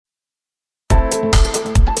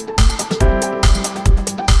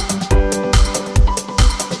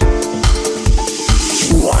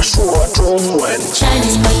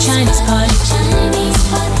Chinese pot, Chinese pot, Chinese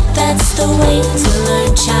pot. That's the way to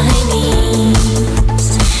learn Chinese.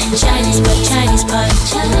 Chinese pot, Chinese pot,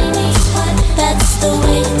 Chinese pot. That's the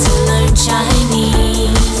way to learn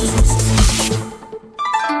Chinese.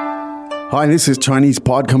 Hi, this is Chinese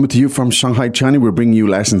Pod coming to you from Shanghai, China. We're bringing you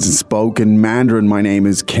lessons in spoken Mandarin. My name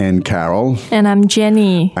is Ken Carroll. And I'm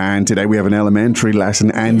Jenny. And today we have an elementary lesson.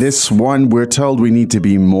 And this one, we're told we need to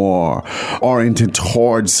be more oriented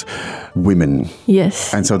towards women.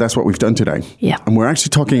 Yes. And so that's what we've done today. Yeah. And we're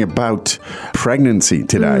actually talking about pregnancy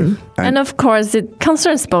today. And of course, it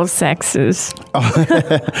concerns both sexes.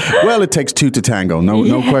 Well, it takes two to tango.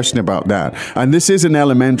 No question about that. And this is an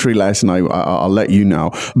elementary lesson, I'll let you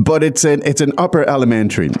know. But it's an upper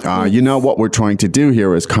elementary. You know, what we're trying to do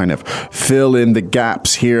here is kind of fill in the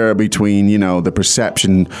gaps here between, the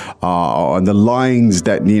perception and the lines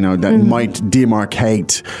that, that might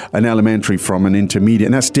demarcate an elementary from an intermediate.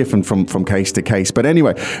 And that's different from case to case. But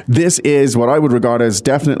anyway, this is what I would regard as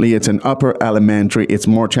definitely it's an upper elementary. It's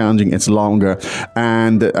more challenging. It's longer.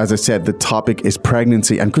 And as I said, the topic is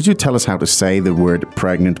pregnancy. And could you tell us how to say the word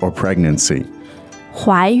pregnant or pregnancy?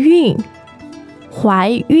 怀孕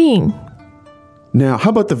怀孕 Now, how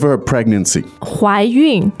about the verb pregnancy? 怀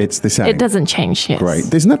孕 It's the same. It doesn't change, yes. Right.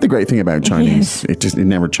 Isn't that the great thing about Chinese? Yes. It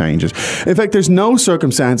never changes. In fact, there's no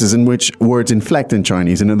circumstances in which words inflect in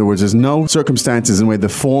Chinese. In other words, there's no circumstances in which the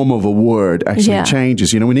form of a word actually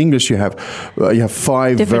changes. In English you have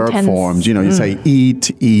 5 Different verb tense. forms. You say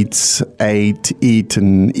eat, eats, ate,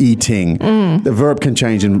 eaten, eating. The verb can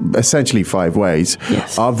change in essentially 5 ways.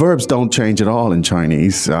 Yes. Verbs don't change at all in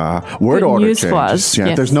Chinese. Word Good order news changes. for us,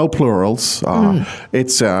 yes. There's no plurals.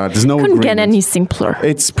 It's there's no Couldn't get agreement. any simpler.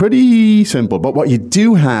 It's pretty simple, but what you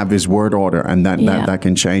do have is word order, and that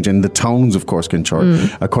can change, and the tones, of course, can change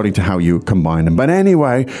according to how you combine them. But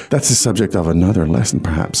anyway, that's the subject of another lesson,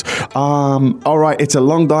 perhaps. All right, it's a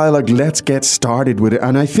long dialogue. Let's get started with it,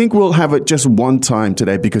 and I think we'll have it just one time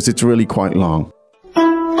today because it's really quite long.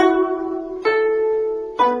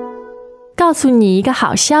 告诉你一个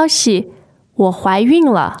好消息，我怀孕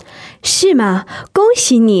了。是吗？恭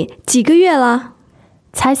喜你，几个月了？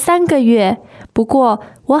才3个月，不过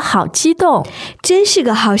我好激动。真是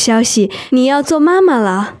个好消息，你要做妈妈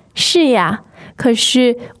了。是呀，可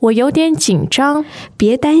是我有点紧张。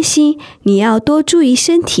别担心，你要多注意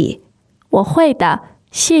身体。我会的，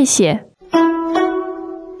谢谢。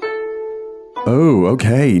Oh,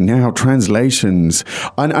 okay. Now translations.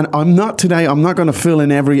 And I'm not going to fill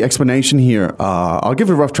in every explanation here. I'll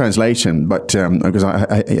give a rough translation, but because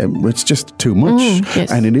it's just too much.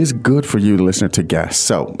 Yes. And it is good for you, the listener, to guess.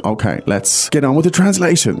 So, okay, let's get on with the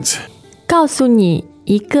translations. 告诉你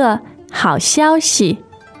一个好消息，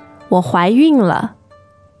我怀孕了。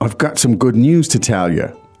 I've got some good news to tell you.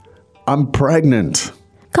 I'm pregnant.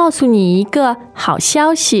 告诉你一个好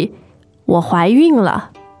消息，我怀孕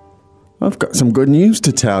了。 I've got some good news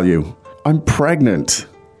to tell you. I'm pregnant.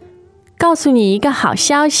 告诉你一个好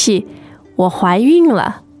消息，我怀孕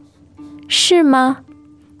了。是吗？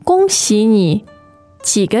恭喜你，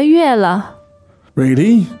几个月了？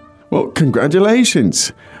 Really? Well,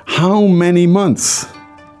 congratulations. How many months?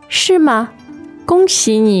 是吗？恭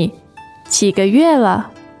喜你，几个月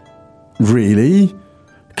了？ Really?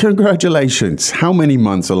 Congratulations. How many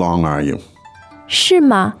months along are you? 是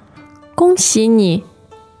吗？恭喜你，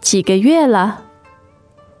几个月了？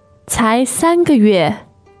才3个月，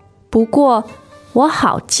不过我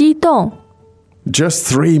好激动。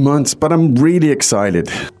 Just 3 months, but I'm really excited.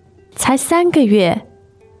 才3个月，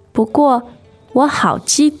不过我好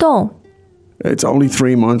激动。 It's only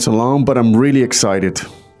 3 months along, but I'm really excited.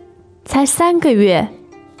 才3个月，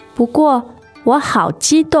不过我好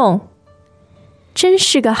激动。真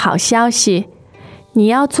是个好消息，你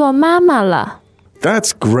要做妈妈了。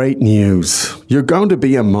 That's great news. You're going to be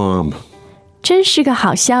a mom. 真是个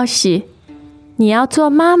好消息，你要做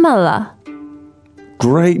妈妈了。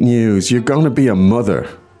 Great news. You're going to be a mother.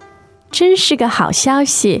 真是个好消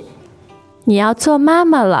息，你要做妈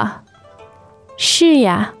妈了。是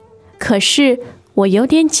呀，可是我有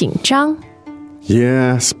点紧张。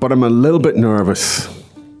 Yes, but I'm a little bit nervous.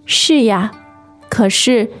 是呀，可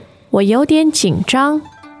是我有点紧张。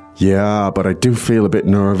 Yeah, but I do feel a bit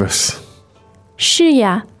nervous. 是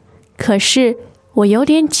呀，可是我有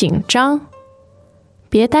点紧张。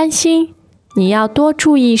别担心，你要多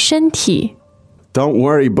注意身体。 Don't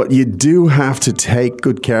worry, but you do have to take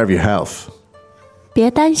good care of your health. 别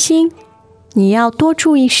担心，你要多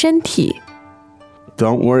注意身体。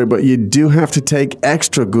 Don't worry, but you do have to take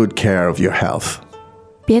extra good care of your health.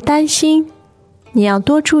 别担心，你要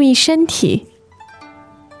多注意身体。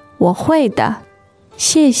我会的，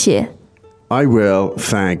谢谢。 I will,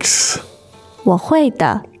 thanks. 我会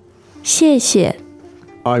的，谢谢。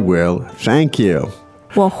 I will. Thank you.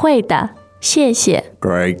 我会的，谢谢。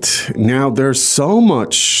 Great. Now, there's so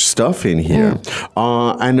much stuff in here,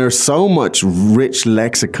 and there's so much rich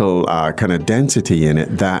lexical kind of density in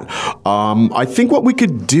it that I think what we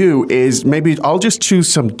could do is maybe I'll just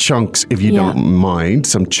choose some chunks, if you Yeah. don't mind,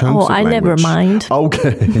 some chunks of I never language. mind.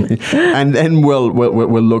 Okay. And then we'll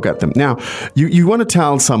look at them. Now, you want to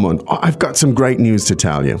tell someone, I've got some great news to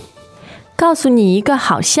tell you. 告诉你一个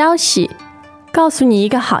好消息，告诉你一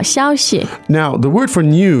个好消息， Now, the word for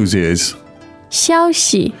news is... 消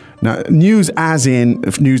息。 Now, news as in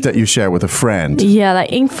news that you share with a friend. Yeah, like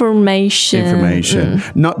information.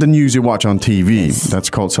 Not the news you watch on TV. That's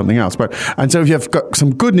called something else. And so if you've got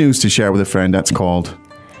some good news to share with a friend, that's called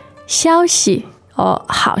消息哦，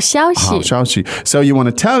好消息。好消息. So you want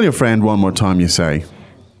to tell your friend one more time, you say.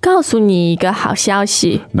 告诉你一个好消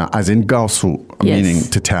息。 Now, as in 告诉, Yes. meaning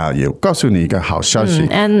to tell you. 告诉你一个好消息.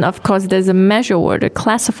 And of course, there's a measure word, a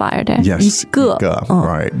classifier there. Yes. 一个。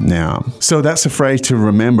 Right. Now, so that's a phrase to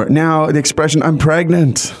remember. Now, the expression, I'm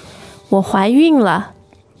pregnant. 我怀孕了，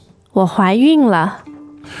我怀孕了。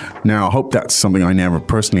 Now, I hope that's something I never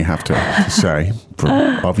personally have to say for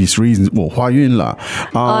obvious reasons. 我怀孕了.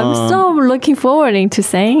 I'm so looking forward to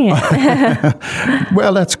saying it.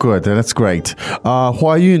 Well, that's good. That's great.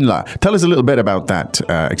 怀孕了. Tell us a little bit about that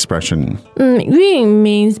expression. 孕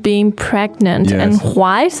means being pregnant, Yes. and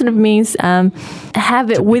怀 sort of means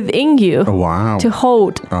have it within you, Wow. to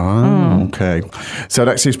hold. Okay. So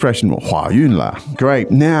that's the expression 怀孕了. Great.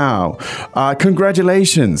 Now,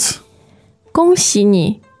 congratulations. 恭喜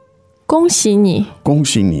你，恭喜你。恭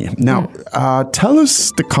喜你. Now, tell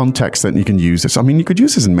us the context that you can use this. I mean, you could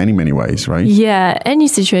use this in many, many ways, right? Yeah, any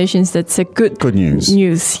situations that's a good news.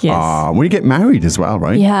 News, yes. When you get married as well,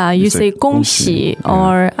 right? Yeah, you say 恭喜,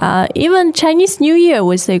 or even Chinese New Year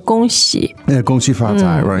we say 恭喜. Yeah, 恭喜发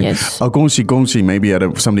财, right? yes. 恭喜恭喜, maybe at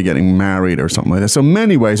somebody getting married or something like that. So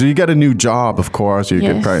many ways. So you get a new job, of course. You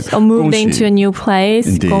get Yes. pregnant. Or moved 恭喜. into a new place.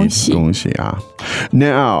 Indeed. 恭喜. 恭喜,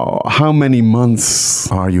 Now, how many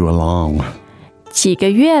months are you along? 几个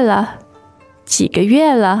月了，几个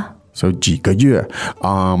月了。 So 几个月.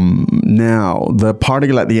 Now, the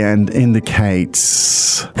particle at the end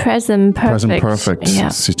indicates Present perfect Yeah.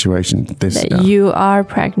 situation. This That you are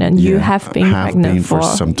pregnant. You have been pregnant for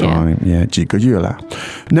some time. Yeah, 几个月了.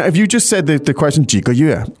 Now, if you just said the question 几个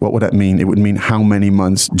月, what would that mean? It would mean how many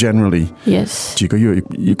months generally. Yes. 几个月.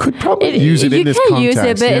 You could probably use it in this You can context. use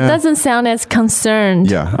it, but it doesn't sound as concerned.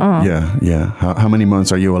 Yeah. How many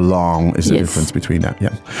months are you along is the Yes. difference between that.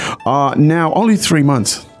 Yeah. Now, only 3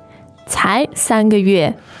 months. 才3个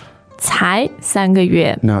月，才3个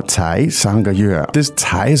月。 Now, 才3个月. This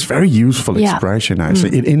才 is a very useful Yeah. expression,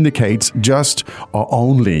 actually. It indicates just or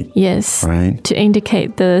only. Yes. Right. To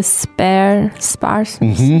indicate the sparse.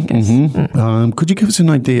 I guess. Could you give us an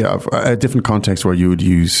idea of a different context where you would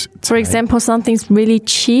use 才? For example, something's really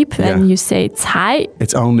cheap Yeah. and you say 才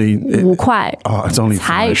It's only... 5块. it's only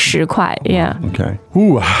才 5. 10块. Yeah. Okay.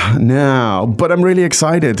 Ooh, now, but I'm really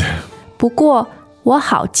excited. 不过我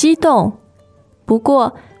好激动，不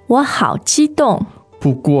过我好激动。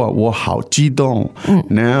不过我好激动.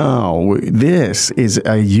 Now, this is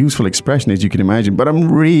a useful expression, as you can imagine, but I'm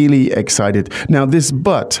really excited. Now, this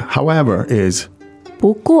but, however, is...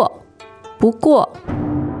 不过，不过。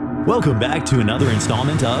 Welcome back to another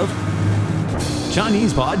installment of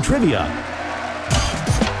Chinese Pod Trivia.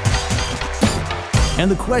 And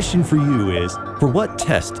the question for you is, for what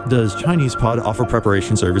test does Chinese Pod offer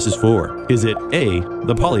preparation services for? Is it A,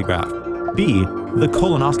 the polygraph, B, the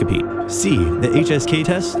colonoscopy, C, the HSK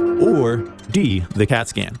test, or D, the CAT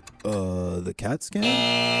scan? The CAT scan?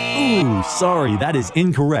 Ooh, sorry, that is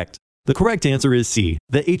incorrect. The correct answer is C,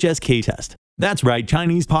 the HSK test. That's right,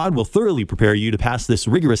 Chinese Pod will thoroughly prepare you to pass this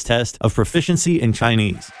rigorous test of proficiency in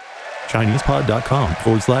Chinese.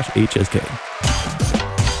 ChinesePod.com/HSK.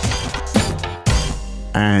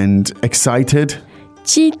 And excited?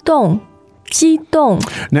 激动，激动。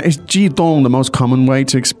 Now, is 激动 the most common way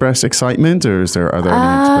to express excitement, or is there other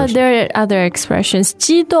expressions? There are other expressions.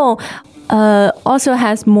 激动 also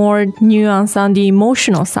has more nuance on the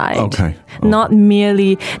emotional side. Okay. Not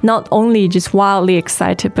only just wildly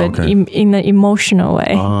excited, but Okay. in an emotional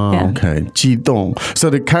way. Yeah. Okay. 激动. So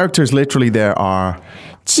the characters literally there are...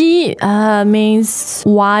 鸡 means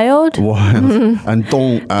wild. Wild. And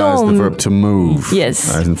dong as the verb to move.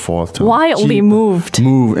 Yes. As in fourth tone. Wildly Ji- moved.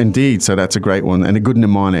 Move, indeed. So that's a great one. And a good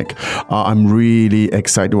mnemonic. I'm really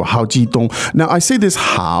excited. 好激动. Now, I say this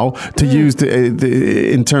how to use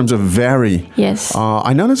in terms of very. Yes.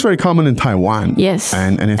 I know that's very common in Taiwan. Yes.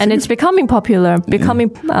 And I think it's becoming popular,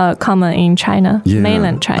 common in China,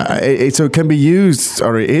 mainland China. So it can be used,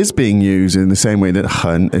 or it is being used in the same way that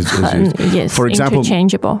很 is used. Yes, For example,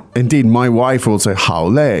 interchangeable. indeed, my wife will say 好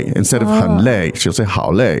累 instead of 很累. She'll say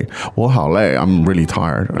好累. Well, 好累. I'm really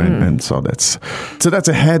tired. And so that's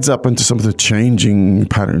a heads up into some of the changing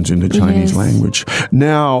patterns in the Chinese Yes. language.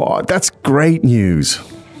 Now, that's great news.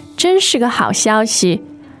 真是个好消息，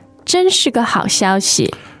真是个好消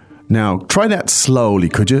息， Now, try that slowly,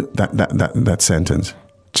 could you? That sentence.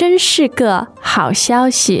 真是个好消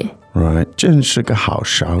息。 Right. 真是个好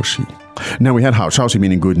消息. Now we had 好消息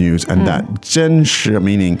meaning good news, and that 真是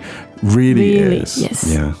meaning really is. Yes.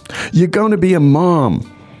 Yeah. You're going to be a mom.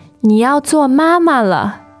 你要做妈妈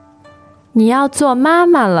了，你要做妈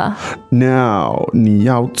妈了。 Now, 你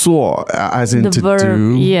要做 as in The to verb,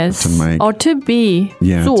 do, yes, to make. or to be.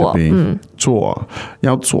 Yeah, 做 to be. 做.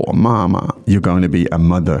 要做妈妈. You're going to be a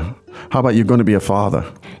mother. How about you're going to be a father?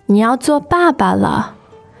 你要做爸爸了，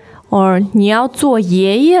 or 你要做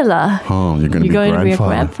爷爷了。 Oh, you're going to You're be going to be a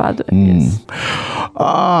grandfather. grandfather. Yes.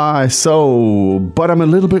 But I'm a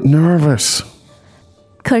little bit nervous.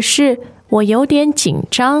 可是我有点紧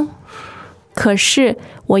张。可是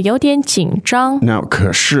我有点紧张。 Now,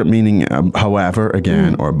 可是 meaning however,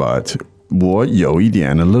 again, or but. 我有一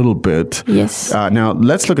点 a little bit. Yes. Now,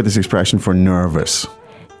 let's look at this expression for nervous.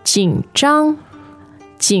 紧张，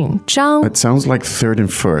紧张。 It sounds like third and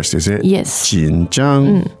first, is it? Yes. 紧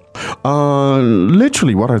张.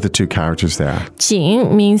 Literally, what are the two characters there?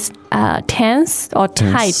 紧 means tense or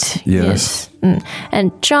tight. Yes.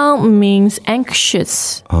 And 张 means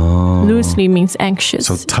anxious. Loosely means anxious.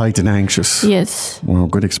 So tight and anxious. Yes. Well,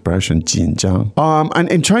 good expression, 紧张. And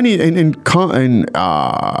in Chinese, in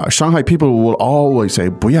Shanghai, people will always say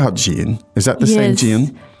不要紧. Is that the same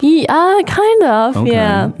紧? Kind of. Okay.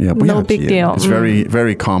 Yeah. 不要 No big 紧. deal. It's very,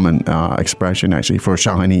 very common expression actually for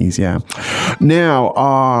Shanghainese. Yeah. Now,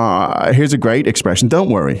 here's a great expression. Don't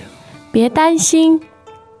worry. 别担心，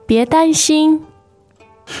别担心。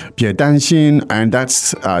别担心, and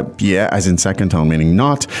that's 别 as in second tone meaning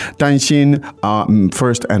not. 担心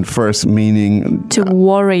first and first meaning To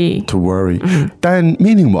worry. to worry. 担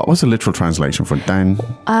meaning what? What's the literal translation for 担?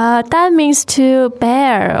 That means to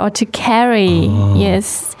bear or to carry.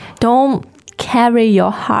 Yes. Don't carry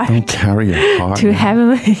your heart Don't carry your heart. too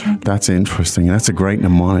heavily. That's interesting. That's a great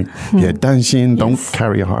mnemonic. 别担心, don't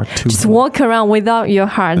carry your heart too Just walk around without your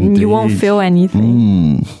heart and you won't Indeed. feel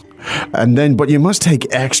anything. And then, but you must take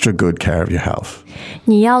extra good care of your health.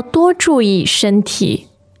 你要多注意身体，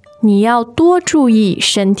你要多注意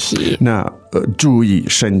身体。 Now, 注意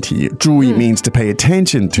身体. 注意 means to pay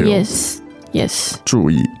attention to. Yes, yes.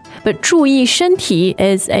 注意 But 注意身体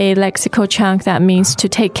is a lexical chunk that means to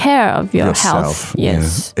take care of your yourself. health.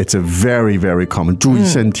 Yes. Yeah. It's a very, very common. 注意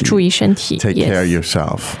身体. 注意身体 Take yes. care of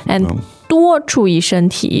yourself. And 多注意身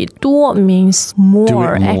体，多 means Do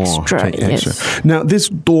more, it more. extra. Take Yes. extra. Now, this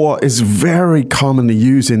多 is very commonly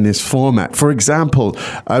used in this format. For example,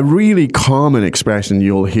 a really common expression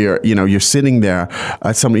you'll hear, you're sitting there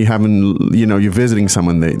at somebody you're visiting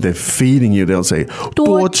someone, they're feeding you, they'll say,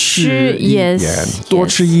 多吃, yes, 多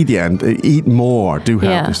吃一点, eat more, do help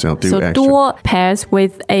Yeah. yourself, do So extra. 多 pairs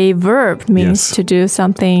with a verb means Yes. to do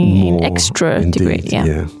something in More, extra indeed, degree.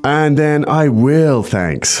 Yeah. And then I will,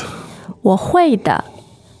 thanks. 我会的，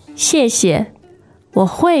谢谢。我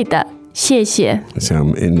会的，谢谢。 So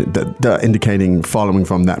indicating following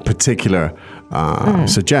from that particular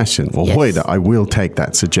suggestion. 我会的, I will take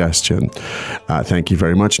that suggestion. Thank you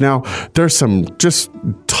very much. Now, there's some just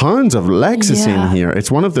tons of lexis Yeah. in here. It's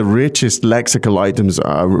one of the richest lexical items,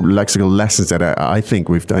 lexical lessons that I think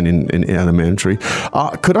we've done in elementary.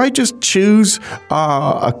 Could I just choose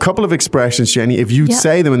a couple of expressions, Jenny? If you Yeah.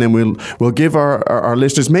 say them, and then we'll give our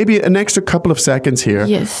listeners maybe an extra couple of seconds here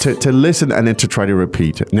Yes. to listen and then to try to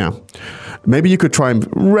repeat it. Now, maybe you could try them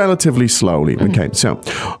relatively slowly. Okay, so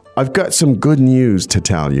I've got some good news to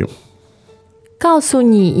tell you. 告诉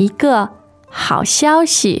你一个好消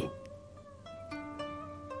息。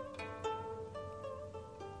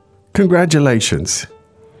 Congratulations.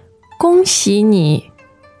 恭喜你。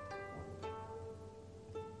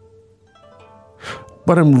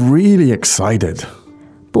 But I'm really excited.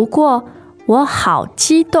 不过我好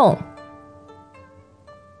激动。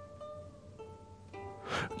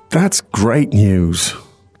 That's great news.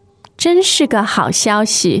 真是个好消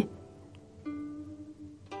息。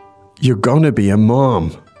You're gonna be a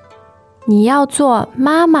mom. 你要做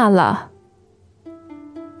妈妈了。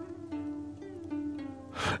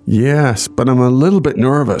 Yes, but I'm a little bit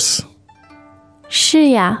nervous. 是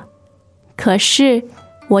呀，可是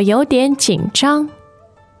我有点紧张。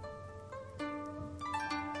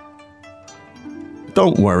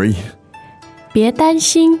 Don't worry. 别担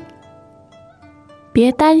心，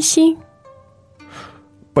别担心。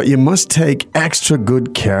 But you must take extra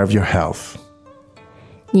good care of your health.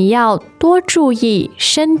 你要多注意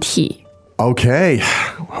身体。 Okay,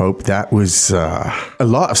 hope that was a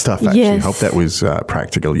lot of stuff, actually. Yes. Hope that was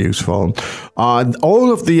practical, useful.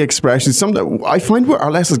 All of the expressions, some that I find our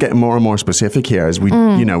lessons getting more and more specific here as we,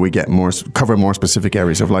 we get cover more specific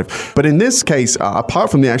areas of life. But in this case, apart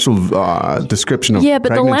from the actual description of But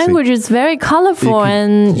pregnancy, the language is very colorful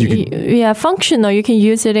functional. You can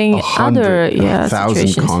use it in other 1,000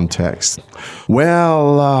 situations. contexts.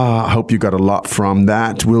 Well, I hope you got a lot from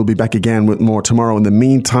that. We'll be back again with more tomorrow. In the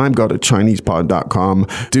meantime, go to ChinesePod.com,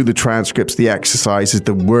 do the transcripts, the exercises,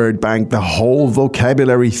 the word bank, the whole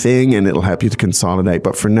vocabulary thing, and it'll help you to consolidate.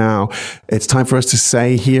 But for now, it's time for us to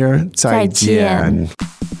say here, 再见.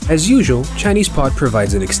 As usual, ChinesePod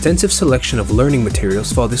provides an extensive selection of learning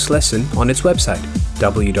materials for this lesson on its website,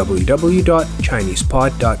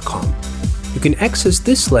 www.chinesepod.com. You can access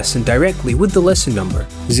this lesson directly with the lesson number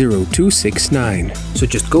 0269. So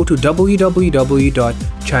just go to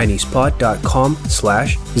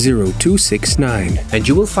www.chinesepod.com/0269 and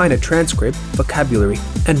you will find a transcript, vocabulary,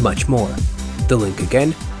 and much more. The link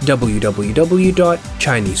again,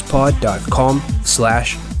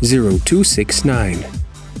 www.chinesepod.com/0269.